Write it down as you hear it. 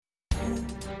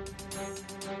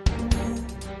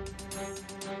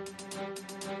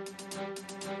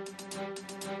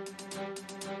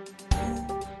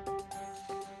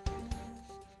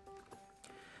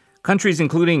Countries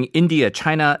including India,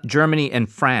 China, Germany,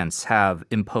 and France have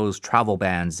imposed travel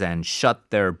bans and shut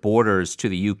their borders to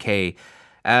the UK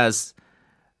as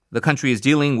the country is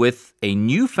dealing with a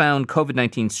newfound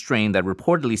COVID-19 strain that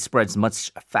reportedly spreads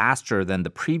much faster than the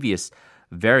previous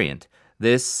variant.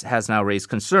 This has now raised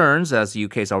concerns as the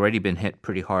UK has already been hit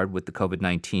pretty hard with the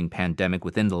COVID-19 pandemic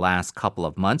within the last couple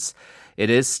of months. It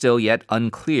is still yet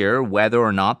unclear whether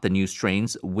or not the new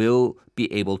strains will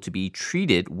be able to be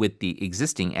treated with the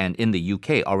existing and in the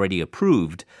UK already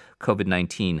approved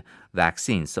COVID-19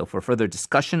 vaccines. So for further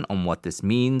discussion on what this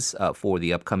means for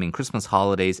the upcoming Christmas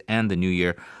holidays and the New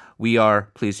Year, we are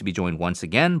pleased to be joined once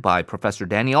again by Professor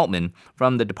Danny Altmann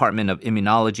from the Department of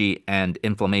Immunology and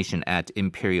Inflammation at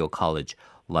Imperial College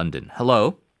London.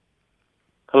 Hello.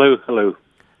 Hello.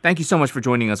 Thank you so much for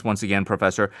joining us once again,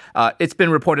 Professor. It's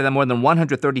been reported that more than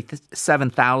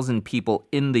 137,000 people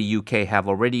in the UK have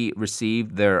already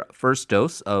received their first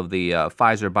dose of the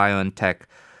Pfizer-BioNTech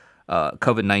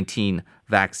COVID-19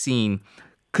 vaccine.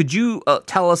 Could you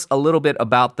tell us a little bit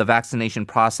about the vaccination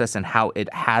process and how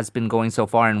it has been going so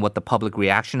far and what the public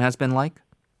reaction has been like?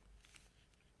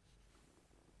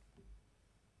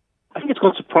 I think it's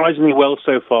gone surprisingly well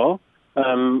so far.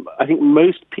 I think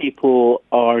most people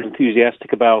are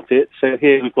enthusiastic about it. So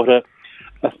here we've got a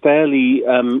fairly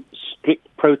strict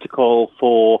protocol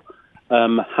for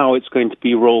how it's going to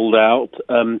be rolled out.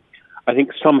 I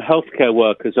think some healthcare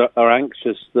workers are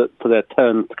anxious for their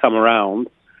turn to come around.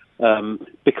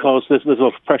 Because there's a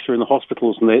lot of pressure in the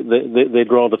hospitals and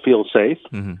they'd rather feel safe.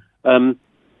 Mm-hmm.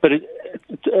 But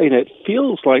it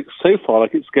feels like so far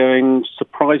like it's going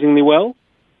surprisingly well.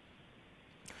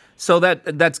 So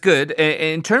that's good.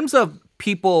 In terms of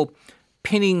people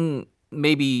pinning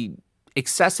maybe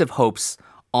excessive hopes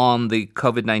on the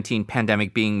COVID-19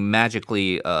 pandemic being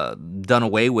magically done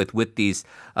away with these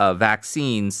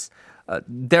vaccines,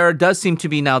 there does seem to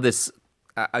be now this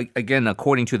again,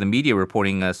 according to the media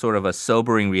reporting, sort of a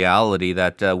sobering reality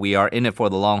that we are in it for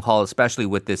the long haul, especially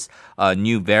with this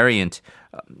new variant.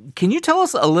 Can you tell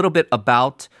us a little bit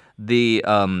about the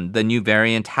new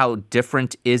variant? How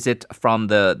different is it from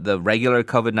the regular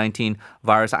COVID-19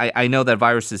 virus? I know that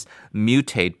viruses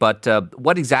mutate, but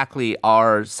what exactly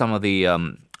are some of the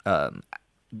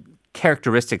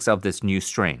characteristics of this new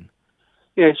strain?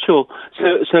 Yeah, sure.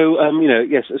 So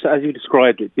yes, as you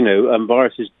described it,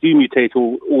 viruses do mutate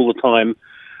all the time.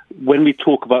 When we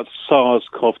talk about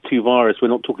SARS-CoV-2 virus, we're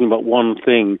not talking about one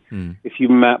thing. If you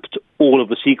mapped all of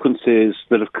the sequences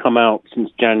that have come out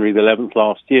since January the 11th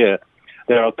last year,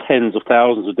 there are tens of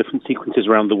thousands of different sequences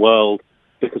around the world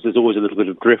because there's always a little bit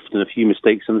of drift and a few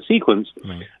mistakes in the sequence.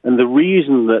 Right. And the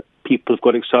reason that people have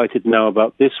got excited now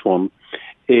about this one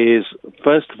is,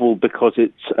 first of all, because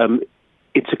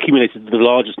it's accumulated the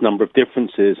largest number of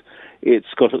differences.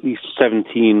 It's got at least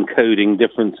 17 coding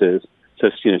differences, so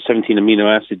 17 amino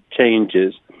acid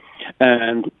changes,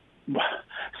 and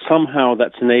somehow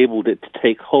that's enabled it to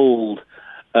take hold,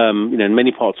 in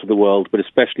many parts of the world, but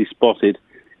especially spotted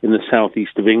in the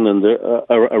southeast of England,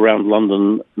 around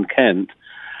London and Kent.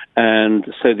 And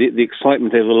so the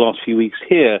excitement over the last few weeks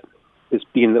here has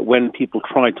been that when people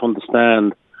tried to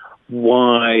understand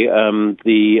why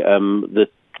the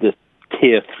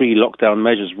Tier 3 lockdown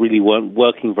measures really weren't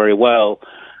working very well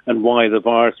and why the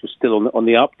virus was still on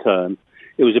the upturn,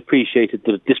 it was appreciated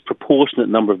that a disproportionate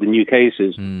number of the new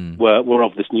cases were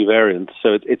of this new variant.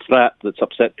 So it's that's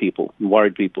upset people and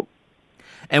worried people.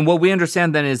 And what we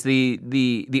understand then is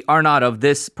the R naught of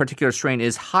this particular strain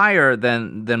is higher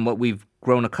than what we've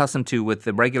grown accustomed to with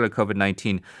the regular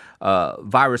COVID-19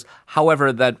 virus.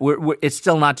 However, that it's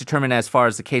still not determined as far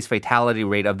as the case fatality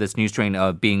rate of this new strain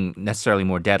being necessarily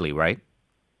more deadly, right?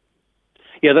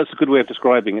 Yeah, that's a good way of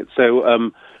describing it. So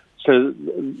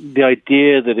the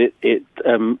idea that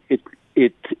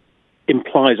it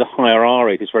implies a higher R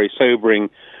rate is very sobering,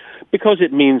 because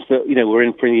it means that we're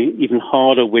in for an even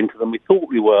harder winter than we thought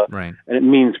we were, right. And it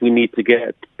means we need to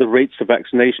get the rates of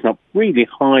vaccination up really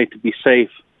high to be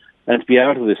safe and to be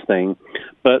out of this thing.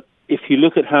 But if you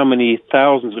look at how many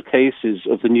thousands of cases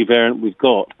of the new variant we've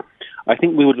got, I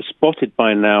think we would have spotted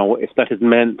by now if that had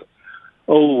meant,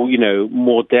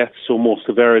 more deaths or more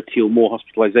severity or more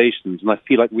hospitalizations. And I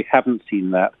feel like we haven't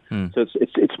seen that. So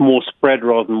it's more spread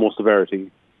rather than more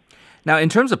severity. Now, in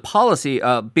terms of policy,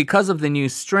 because of the new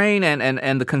strain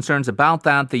and the concerns about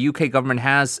that, the UK government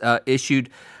has issued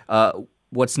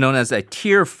what's known as a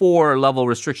Tier 4 level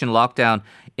restriction lockdown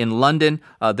in London.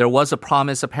 There was a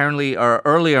promise apparently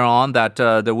earlier on that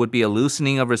there would be a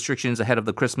loosening of restrictions ahead of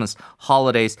the Christmas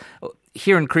holidays.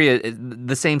 here in Korea,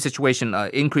 the same situation,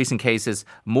 increase in cases,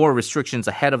 more restrictions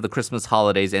ahead of the Christmas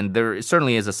holidays, and there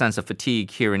certainly is a sense of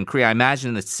fatigue here in Korea. I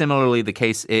imagine it's similarly the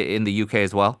case in the UK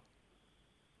as well.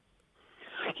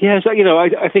 Yeah, so,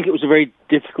 I think it was a very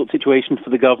difficult situation for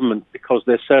the government because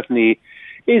there certainly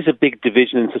is a big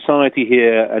division in society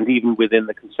here and even within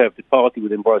the Conservative Party,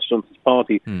 within Boris Johnson's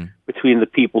party, between the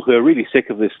people who are really sick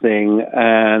of this thing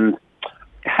and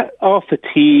are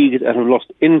fatigued and have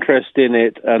lost interest in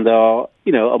it and are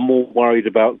more worried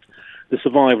about the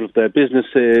survival of their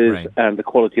businesses and the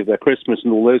quality of their Christmas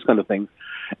and all those kind of things.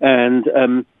 And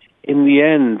in the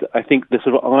end, I think the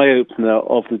sort of eye-opener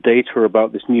of the data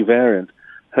about this new variant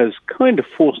has kind of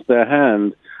forced their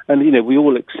hand. And, we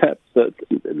all accept that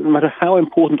no matter how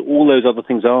important all those other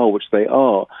things are, which they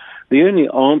are, the only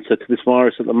answer to this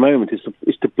virus at the moment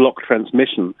is to block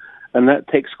transmission. And that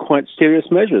takes quite serious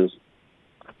measures.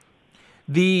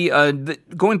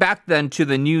 Going back then to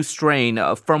the new strain,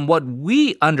 from what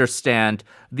we understand,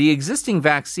 the existing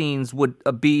vaccines would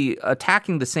be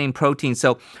attacking the same protein.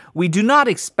 So we do not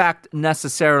expect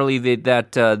necessarily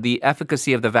that the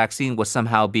efficacy of the vaccine will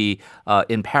somehow be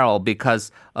in peril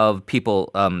because of people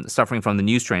suffering from the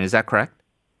new strain. Is that correct?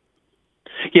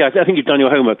 Yeah, I think you've done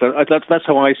your homework. That's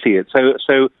how I see it.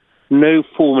 So no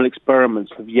formal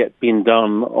experiments have yet been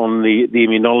done on the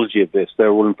immunology of this.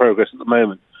 They're all in progress at the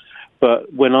moment.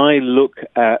 But when I look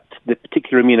at the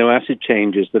particular amino acid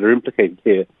changes that are implicated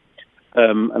here,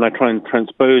 and I try and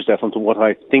transpose that onto what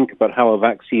I think about how a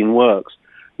vaccine works,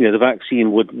 the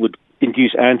vaccine would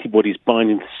induce antibodies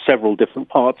binding to several different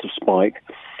parts of spike,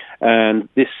 and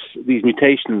these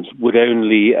mutations would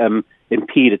only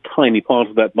impede a tiny part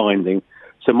of that binding.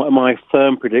 So my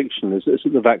firm prediction is that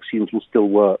the vaccines will still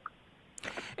work.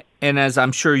 And as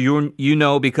I'm sure you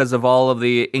know, because of all of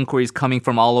the inquiries coming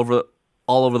from all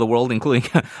over the world, including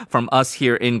from us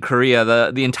here in Korea.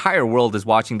 The entire world is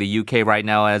watching the UK right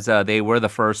now as they were the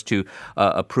first to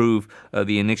approve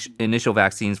the initial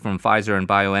vaccines from Pfizer and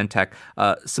BioNTech.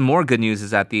 Some more good news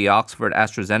is that the Oxford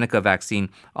AstraZeneca vaccine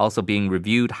also being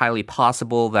reviewed. Highly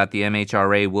possible that the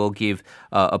MHRA will give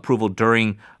approval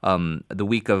during the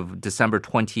week of December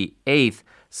 28th.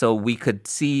 So we could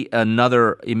see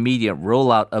another immediate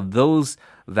rollout of those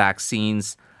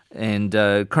vaccines. And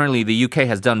currently, the UK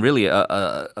has done really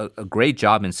a great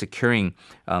job in securing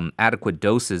adequate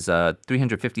doses,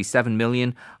 357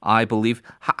 million, I believe.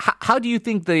 How do you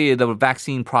think the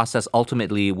vaccine process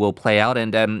ultimately will play out?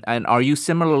 And are you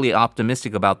similarly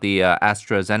optimistic about the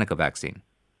AstraZeneca vaccine?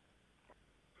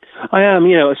 I am.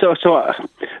 So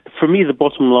for me, the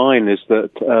bottom line is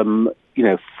that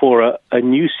for a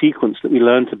new sequence that we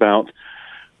learned about,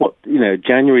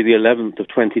 January the 11th of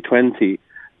 2020.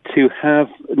 To have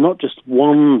not just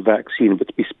one vaccine, but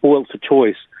to be spoiled for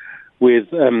choice with,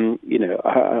 I won't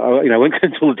go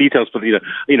into all the details, but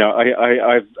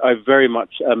I very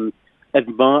much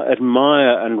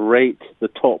admire and rate the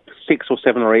top 6 or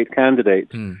 7 or 8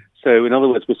 candidates. So, in other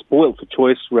words, we're spoiled for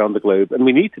choice around the globe, and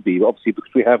we need to be, obviously,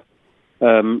 because we have,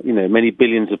 many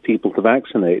billions of people to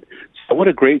vaccinate. So, what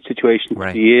a great situation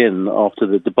to be in after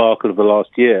the debacle of the last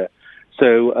year.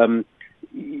 So.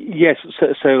 Yes,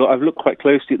 so I've looked quite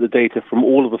closely at the data from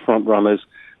all of the front runners.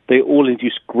 They all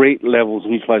induce great levels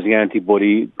of neutralizing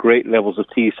antibody, great levels of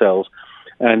T cells,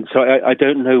 and so I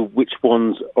don't know which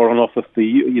ones are on offer for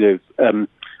you,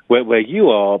 where you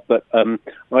are, but I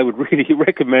would really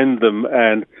recommend them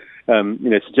and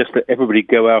suggest that everybody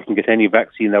go out and get any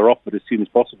vaccine they're offered as soon as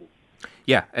possible.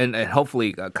 Yeah, and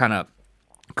hopefully kind of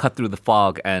cut through the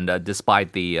fog, and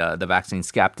despite the vaccine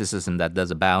skepticism that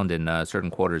does abound in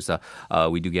certain quarters,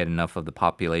 we do get enough of the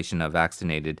population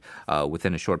vaccinated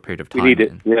within a short period of time. We need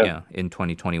it, in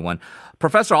 2021.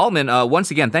 Professor Altmann,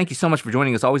 once again, thank you so much for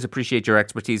joining us. Always appreciate your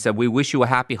expertise. We wish you a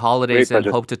happy holidays and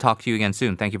hope to talk to you again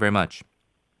soon. Thank you very much.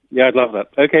 Yeah, I'd love that.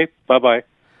 Okay, bye-bye.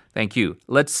 Thank you.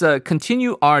 Let's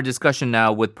continue our discussion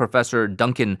now with Professor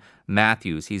Duncan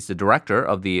Matthews. He's the director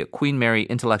of the Queen Mary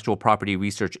Intellectual Property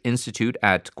Research Institute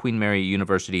at Queen Mary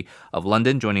University of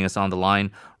London, joining us on the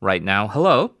line right now.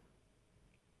 Hello.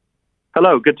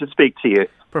 Hello, good to speak to you.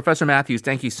 Professor Matthews,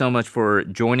 thank you so much for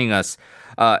joining us.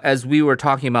 As we were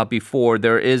talking about before,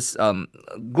 there is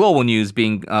global news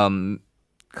being kind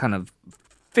of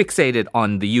fixated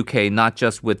on the UK, not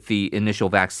just with the initial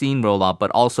vaccine rollout, but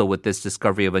also with this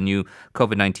discovery of a new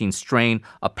COVID-19 strain,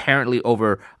 apparently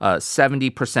over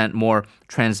 70% more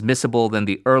transmissible than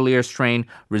the earlier strain,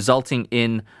 resulting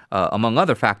in, among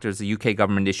other factors, the UK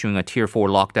government issuing a Tier 4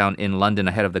 lockdown in London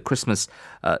ahead of the Christmas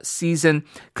season.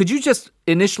 Could you just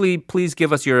initially please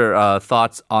give us your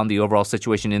thoughts on the overall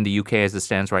situation in the UK as it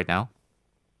stands right now?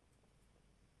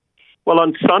 Well,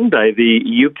 on Sunday,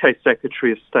 the UK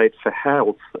Secretary of State for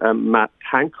Health, Matt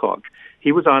Hancock,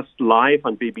 he was asked live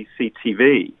on BBC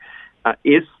TV,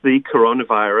 is the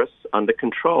coronavirus under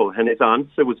control? And his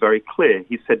answer was very clear.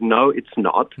 He said, no, it's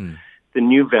not. The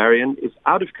new variant is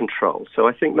out of control. So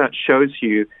I think that shows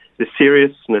you the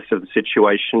seriousness of the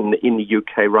situation in the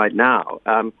UK right now.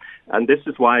 And this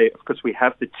is why, of course, we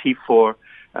have the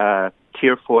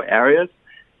Tier 4 areas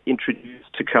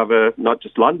introduced to cover not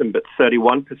just London, but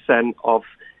 31% of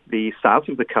the south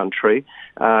of the country,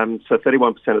 so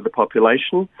 31% of the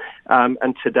population.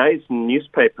 And today's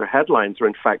newspaper headlines are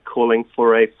in fact calling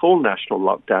for a full national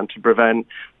lockdown to prevent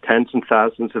tens and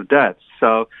thousands of deaths.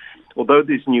 So although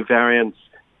these new variants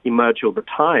emerge all the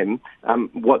time,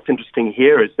 what's interesting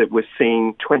here is that we're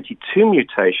seeing 22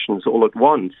 mutations all at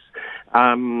once.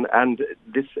 And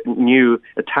this new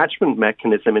attachment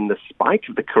mechanism in the spike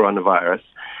of the coronavirus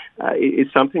is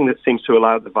something that seems to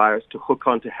allow the virus to hook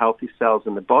onto healthy cells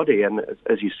in the body and,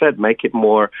 as you said, make it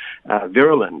more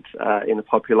virulent in the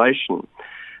population.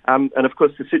 And, of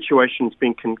course, the situation's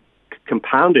been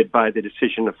compounded by the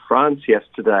decision of France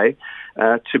yesterday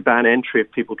to ban entry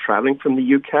of people traveling from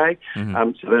the UK.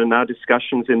 So there are now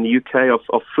discussions in the UK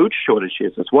of food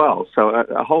shortages as well. So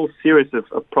a whole series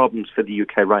of problems for the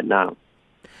UK right now.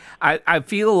 I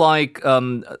feel like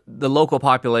the local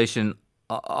population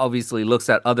obviously looks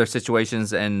at other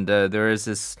situations and there is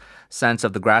this sense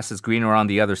of the grass is greener on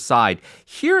the other side.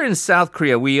 Here in South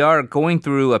Korea, we are going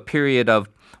through a period of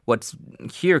what's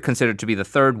here considered to be the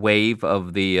third wave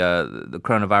of the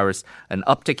coronavirus, an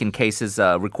uptick in cases,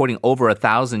 recording over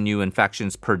 1,000 new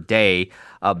infections per day.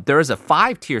 There is a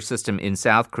 5-tier system in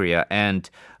South Korea, and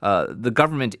the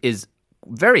government is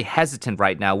very hesitant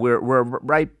right now. We're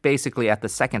right basically at the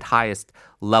second highest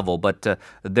level, but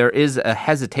there is a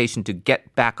hesitation to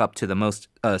get back up to the most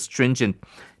stringent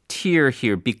tier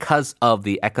here because of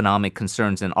the economic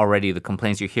concerns and already the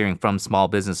complaints you're hearing from small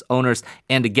business owners.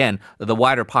 And again, the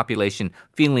wider population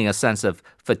feeling a sense of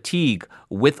fatigue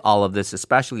with all of this,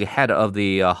 especially ahead of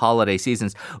the holiday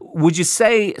seasons. Would you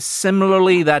say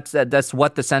similarly that's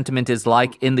what the sentiment is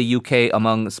like in the UK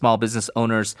among small business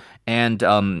owners and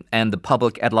the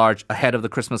public at large ahead of the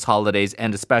Christmas holidays,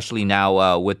 and especially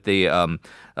now with the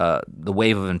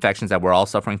wave of infections that we're all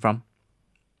suffering from?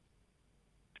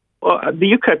 Well,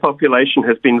 the UK population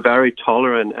has been very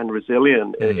tolerant and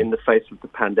resilient in the face of the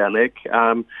pandemic.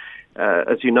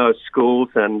 As you know, schools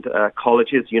and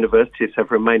colleges, universities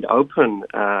have remained open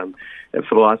for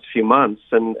the last few months,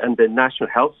 and the National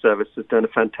Health Service has done a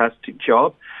fantastic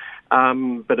job.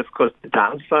 But of course, the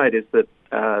downside is that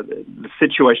the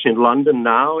situation in London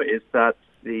now is that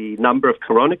the number of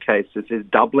corona cases is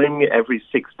doubling every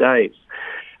 6 days.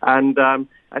 And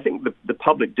I think the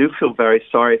public do feel very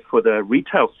sorry for the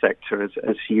retail sector,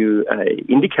 as you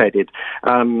indicated.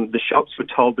 The shops were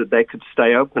told that they could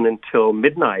stay open until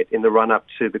midnight in the run-up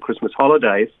to the Christmas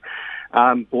holidays,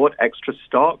 bought extra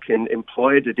stock and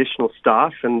employed additional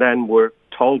staff, and then were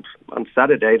told on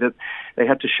Saturday that they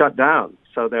had to shut down.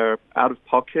 So they're out of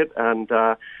pocket, and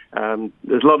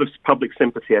there's a lot of public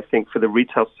sympathy, I think, for the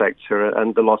retail sector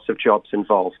and the loss of jobs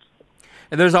involved.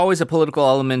 And there's always a political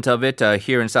element of it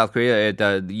here in South Korea.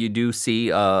 You do see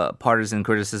partisan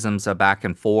criticisms back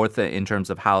and forth in terms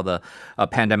of how the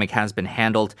pandemic has been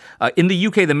handled. In the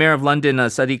UK, the Mayor of London,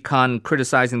 Sadiq Khan,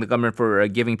 criticizing the government for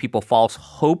giving people false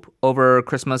hope over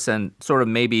Christmas and sort of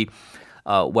maybe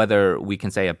whether we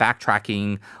can say a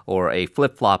backtracking or a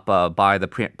flip-flop by the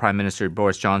Prime Minister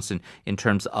Boris Johnson in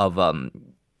terms of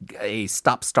a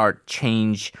stop-start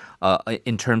change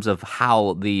in terms of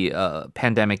how the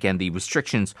pandemic and the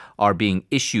restrictions are being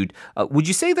issued. Would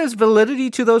you say there's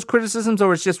validity to those criticisms,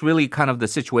 or it's just really kind of the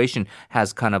situation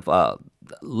has kind of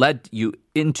led you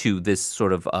into this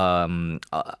sort of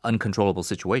uncontrollable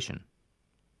situation?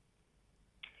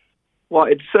 Well,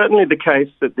 it's certainly the case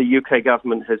that the UK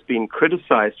government has been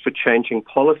criticized for changing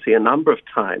policy a number of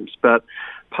times, but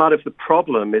part of the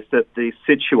problem is that the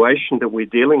situation that we're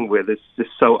dealing with is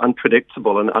just so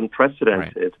unpredictable and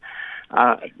unprecedented.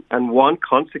 Right. And one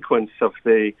consequence of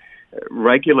the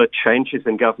regular changes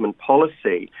in government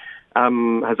policy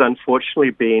has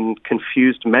unfortunately been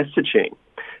confused messaging.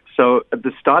 So at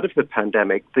the start of the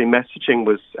pandemic, the messaging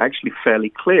was actually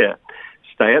fairly clear.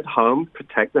 Stay at home,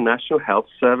 protect the National Health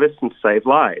Service, and save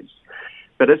lives.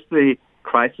 But as the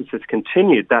crisis has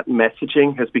continued, that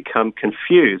messaging has become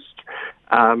confused,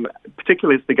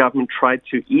 particularly as the government tried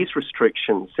to ease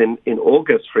restrictions. In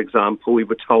August, for example, we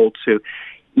were told to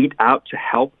eat out to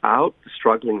help out the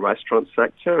struggling restaurant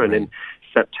sector. And in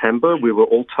September, we were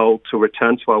all told to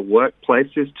return to our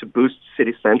workplaces to boost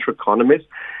city centre economies.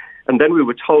 And then we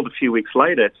were told a few weeks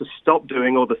later to stop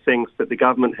doing all the things that the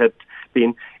government had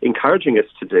been encouraging us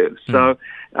to do. So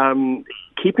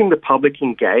keeping the public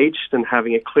engaged and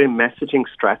having a clear messaging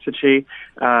strategy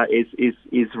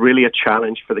is really a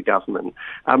challenge for the government.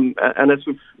 And as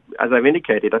I've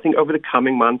indicated, I think over the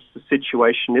coming months, the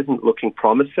situation isn't looking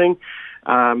promising.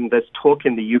 There's talk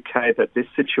in the UK that this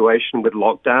situation with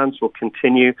lockdowns will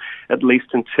continue at least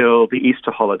until the Easter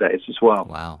holidays as well.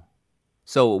 Wow.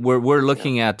 So we're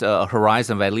looking at a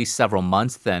horizon of at least several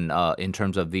months then in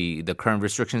terms of the current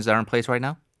restrictions that are in place right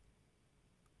now?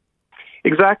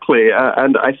 Exactly.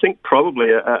 And I think probably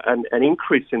an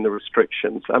increase in the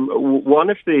restrictions. One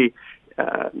of the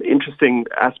interesting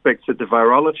aspects that the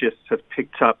virologists have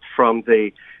picked up from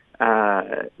the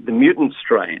mutant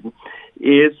strain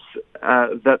is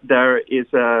that there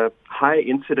is a high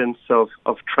incidence of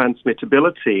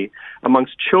transmittability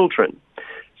amongst children.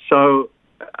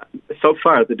 So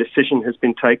far, the decision has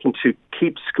been taken to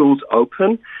keep schools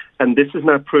open, and this is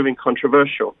now proving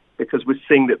controversial because we're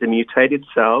seeing that the mutated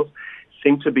cells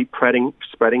seem to be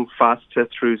spreading faster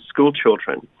through school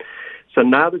children. So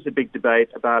now there's a big debate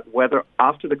about whether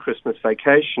after the Christmas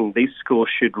vacation, these schools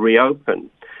should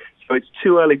reopen. So it's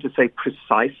too early to say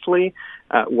precisely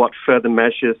what further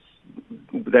measures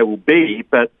there will be,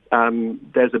 but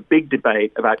there's a big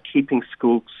debate about keeping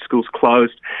schools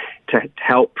closed to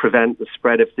help prevent the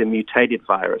spread of the mutated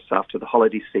virus after the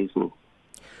holiday season.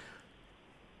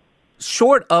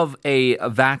 Short of a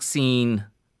vaccine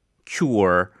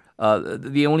cure,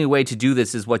 the only way to do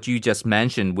this is what you just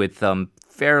mentioned with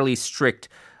fairly strict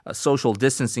social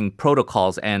distancing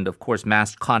protocols and, of course,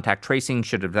 mass contact tracing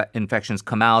should infections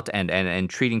come out and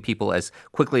treating people as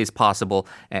quickly as possible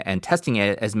and testing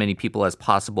as many people as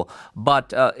possible.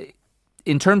 But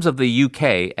in terms of the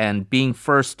UK and being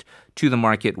first to the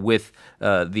market with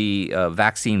the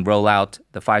vaccine rollout,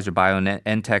 the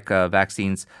Pfizer-BioNTech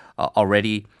vaccines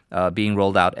already being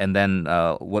rolled out, and then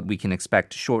what we can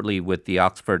expect shortly with the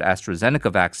Oxford AstraZeneca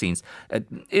vaccines.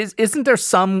 Isn't there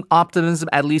some optimism,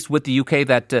 at least with the UK,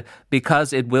 that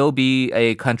because it will be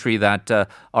a country that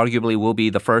arguably will be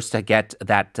the first to get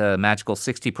that magical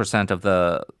 60% of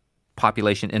the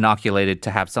population inoculated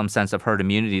to have some sense of herd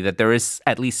immunity, that there is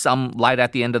at least some light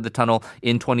at the end of the tunnel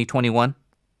in 2021?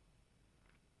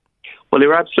 Well,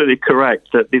 you're absolutely correct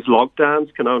that these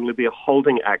lockdowns can only be a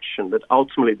holding action, that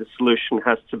ultimately the solution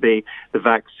has to be the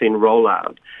vaccine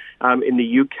rollout. In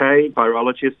the UK,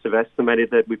 virologists have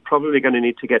estimated that we're probably going to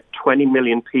need to get 20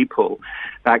 million people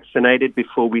vaccinated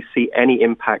before we see any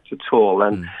impact at all.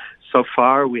 And so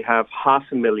far, we have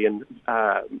 500,000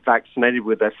 vaccinated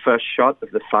with their first shot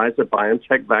of the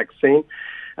Pfizer-BioNTech vaccine.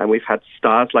 And we've had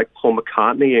stars like Paul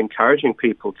McCartney encouraging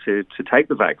people to take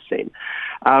the vaccine.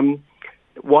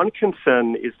 One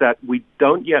concern is that we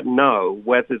don't yet know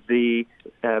whether the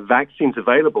vaccines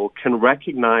available can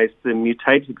recognize the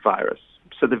mutated virus.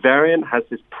 So the variant has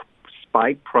this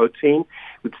spike protein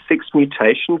with 6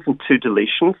 mutations and 2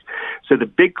 deletions. So the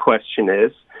big question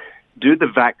is, do the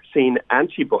vaccine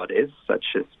antibodies, such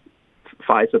as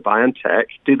Pfizer-BioNTech,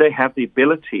 do they have the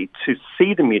ability to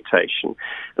see the mutation?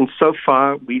 And so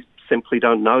far, we simply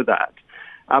don't know that.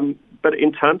 But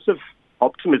in terms of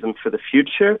optimism for the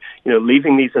future,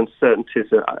 leaving these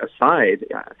uncertainties aside,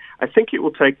 I think it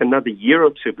will take another year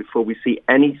or two before we see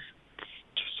any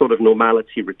sort of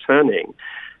normality returning.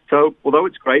 So although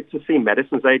it's great to see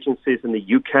medicines agencies in the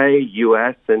UK,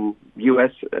 US, and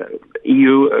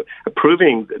EU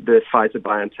approving the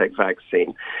Pfizer-BioNTech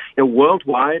vaccine,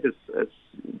 worldwide, as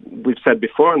we've said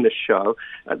before on this show,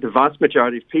 the vast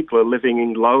majority of people are living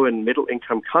in low and middle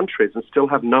income countries and still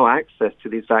have no access to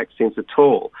these vaccines at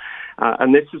all.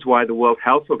 And this is why the World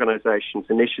Health Organization's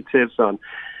initiatives on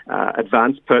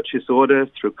advanced purchase order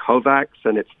through COVAX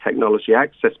and its technology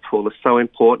access pool are so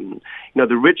important.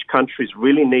 The rich countries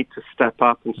really need to step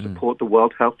up and support the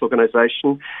World Health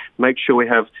Organization, make sure we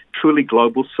have truly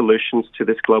global solutions to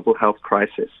this global health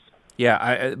crisis. Yeah,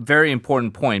 a very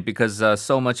important point because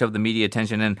so much of the media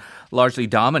attention and largely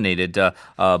dominated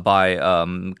by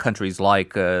countries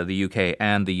like the UK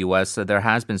and the US. There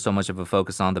has been so much of a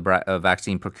focus on the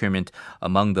vaccine procurement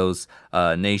among those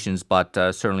nations, but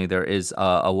certainly there is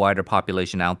a wider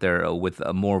population out there with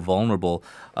a more vulnerable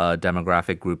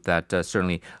demographic group that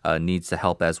certainly needs the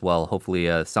help as well. Hopefully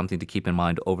something to keep in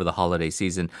mind over the holiday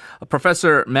season.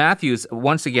 Professor Matthews,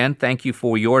 once again, thank you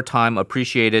for your time.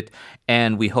 Appreciate it.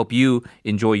 And we hope you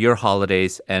enjoy your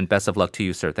holidays, and best of luck to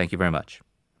you, sir. Thank you very much.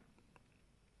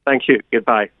 Thank you.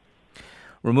 Goodbye.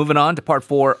 We're moving on to part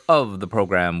 4 of the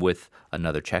program with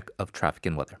another check of traffic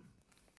and weather.